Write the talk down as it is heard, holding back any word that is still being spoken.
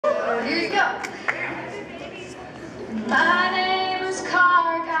Here you go. My neighbor's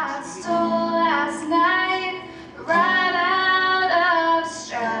car got stole last night, right out of the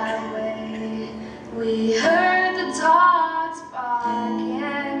driveway. We heard the dogs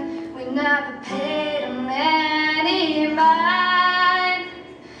barking, we never paid them any mind.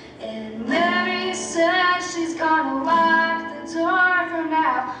 And Mary said she's gonna lock the door from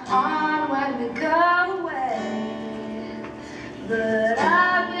now on when we go away. But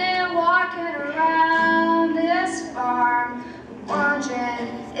I've been walking around this farm, wondering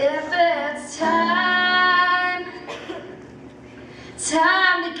if it's time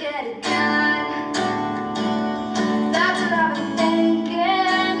to get it done. That's what I've been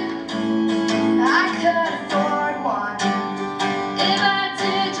thinking. I could afford one if I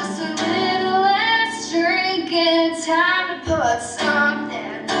did just a little less drinking. Time to put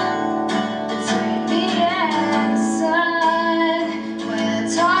something between me and the sun. When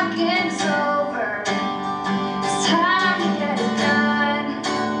talking's over, it's time to get it done.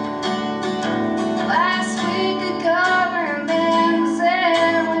 Last week a government man was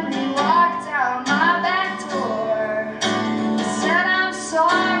there when we walked out my back door. He said, I'm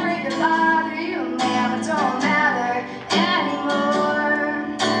sorry to bother you, ma'am, it don't matter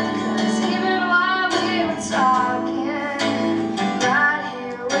anymore. 'Cause even while we were talking, right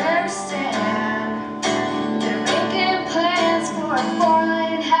here where we stand, they're making plans for a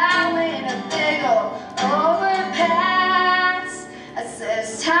 4-lane highway and a big old overpass. I said,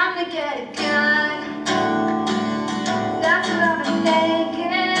 it's time to get it done. That's what I've been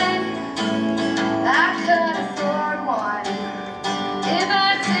thinking. I could afford one if I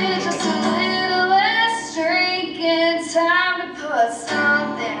did just a little less drinking. Time to put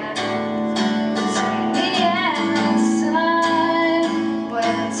something between me and the sun.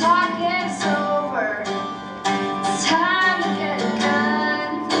 When the talking's over, it's time to get it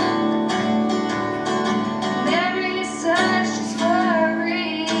done. Mary said she's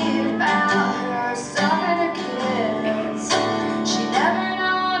worried about herself and her kids. She never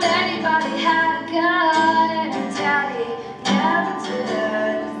known anybody had a gun, and her daddy never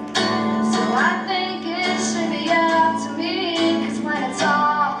did. So I think it should be up to me, 'cause when it's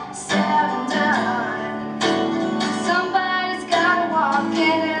all said and done, somebody's gotta walk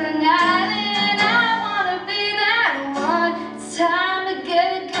into the night, and I wanna be that one. It's time to get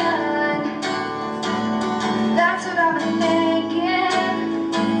it